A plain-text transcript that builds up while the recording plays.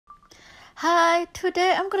Hi,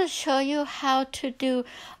 today I'm going to show you how to do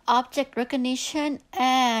object recognition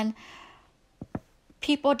and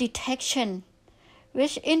people detection,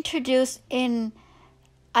 which introduced in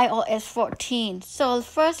iOS 14. So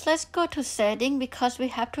first, let's go to setting because we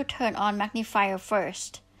have to turn on Magnifier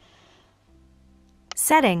first.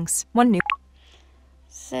 Settings. One new.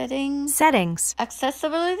 Settings.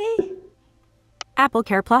 Accessibility. Apple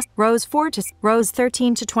Care Plus. Rows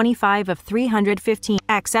 13 to 25 of 315.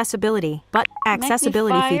 Accessibility. But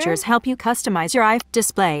accessibility features help you customize your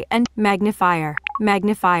display and magnifier.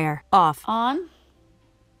 Magnifier. Off. On.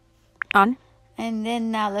 And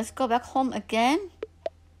then now let's go back home again.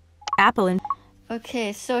 Apple and.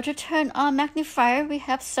 Okay, so to turn on Magnifier, we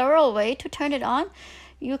have several ways to turn it on.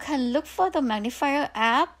 You can look for the Magnifier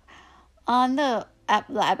app on the app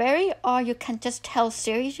library, or you can just tell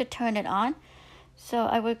Siri to turn it on. So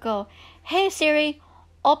I would go, "Hey Siri,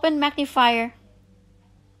 open Magnifier."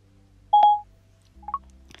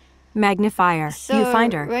 Magnifier. So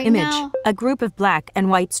Viewfinder. Right Image. Now, a group of black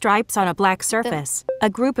and white stripes on a black surface.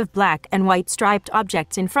 A group of black and white striped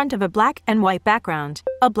objects in front of a black and white background.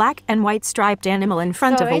 A black and white striped animal in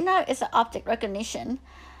front of right now it's an object recognition.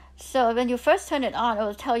 So when you first turn it on, it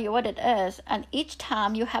will tell you what it is. And each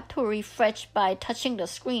time you have to refresh by touching the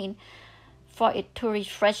screen for it to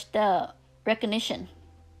refresh the recognition.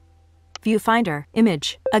 Viewfinder.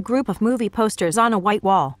 Image. A group of movie posters on a white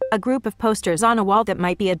wall. A group of posters on a wall that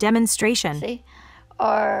might be a demonstration. See?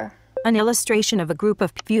 Or an illustration of a group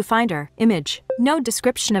of. Viewfinder. Image. No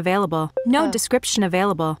description available. No description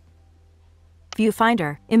available.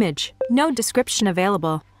 Viewfinder. Image. No description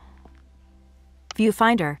available.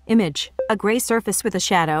 Viewfinder. Image. A gray surface with a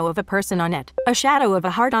shadow of a person on it. A shadow of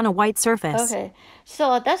a heart on a white surface. Okay,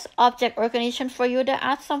 so that's object recognition for you. There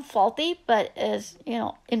are some faulty, but is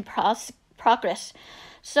in progress.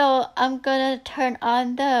 So I'm gonna turn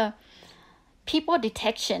on the people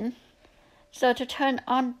detection. So to turn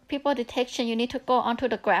on people detection, you need to go onto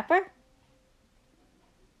the grabber.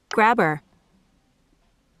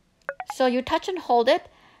 So you touch and hold it,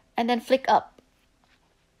 and then flick up.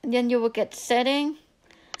 And then you will get settings,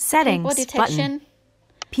 people detection. Button.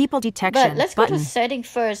 People detection. But let's go to setting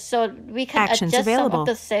first, so we can adjust some of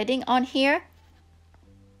the setting on here.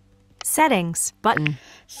 Settings button.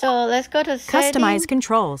 So let's go to setting. Customize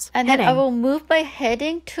controls. And heading. Then I will move by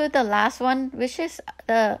heading to the last one, which is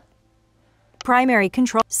the primary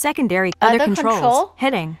control. Secondary other controls.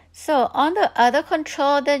 Heading. So on the other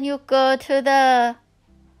control, then you go to the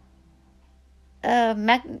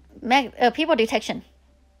people detection.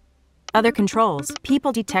 Other controls.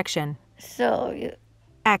 People detection. So you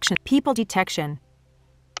action. People detection.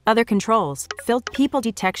 Other controls. People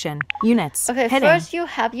detection. Units. Okay, heading. First you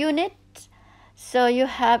have units. So you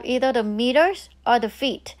have either the meters or the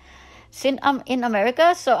feet. Since I'm in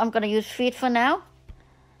America, so I'm going to use feet for now.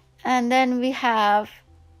 And then we have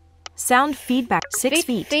sound feedback. 6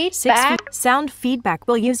 feet. 6 feet. Sound feedback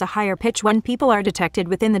will use a higher pitch when people are detected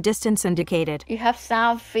within the distance indicated. You have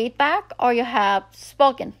sound feedback or you have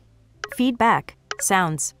spoken. Feedback.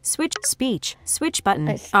 Sounds. Switch. Speech. Switch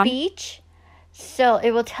button. Speech. So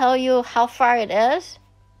it will tell you how far it is.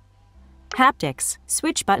 Haptics.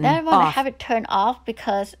 Switch button. Then I want off. to have it turned off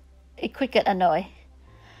because it could get annoying.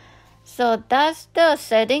 So that's the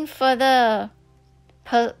setting for the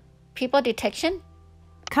people detection.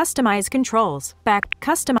 Customize controls. Back.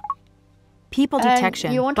 Custom. People detection.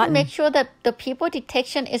 And you want button. to make sure that the people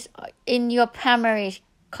detection is in your primary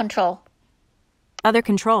control. Other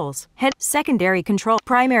controls. Head. Secondary control.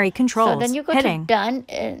 Primary controls. So then you go heading. to done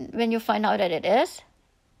and when you find out that it is.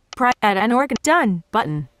 Add an organ. Done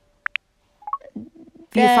button.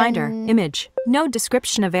 Viewfinder. Image. No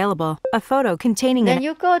description available. A photo containing Then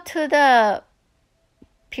you go to the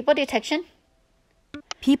people detection.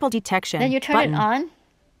 People detection. Then you turn button. it on.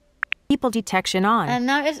 People detection on. And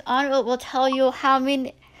now it's on. It will tell you how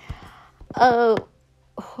many.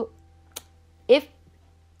 If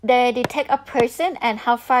they detect a person and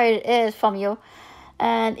how far it is from you.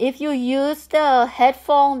 And if you use the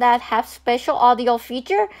headphone that have special audio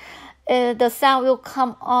feature, the sound will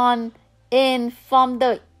come on in from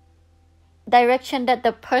the direction that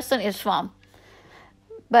the person is from.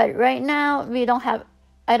 But right now I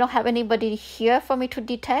don't have anybody here for me to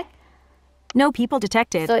detect. No people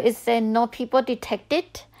detected. So it said no people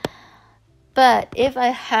detected. But if I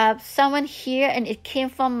have someone here and it came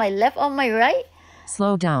from my left or my right.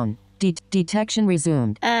 Slow down. Detection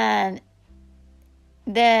resumed. And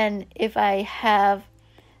then if I have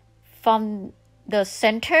from the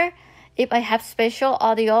center, if I have special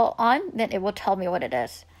audio on, then it will tell me what it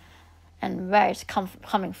is and where it's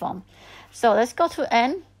coming from. So let's go to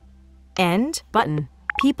end. End button.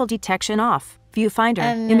 People detection off. Viewfinder.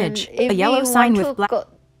 And Image. if A yellow you sign want with black.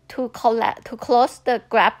 to close the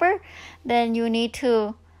grabber, then you need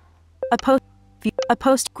to A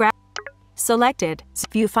post grab. Selected.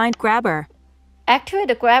 Viewfind grabber. activate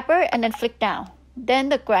the grabber and then flick down. Then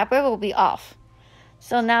the grabber will be off.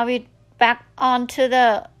 So now we back onto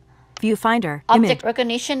the Viewfinder. object Image.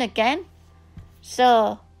 recognition again.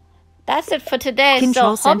 So that's it for today.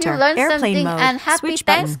 Control so hope center. you learned Airplane something mode. and happy Switch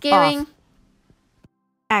button. Thanksgiving. Off.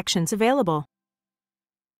 Actions available.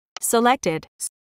 Selected.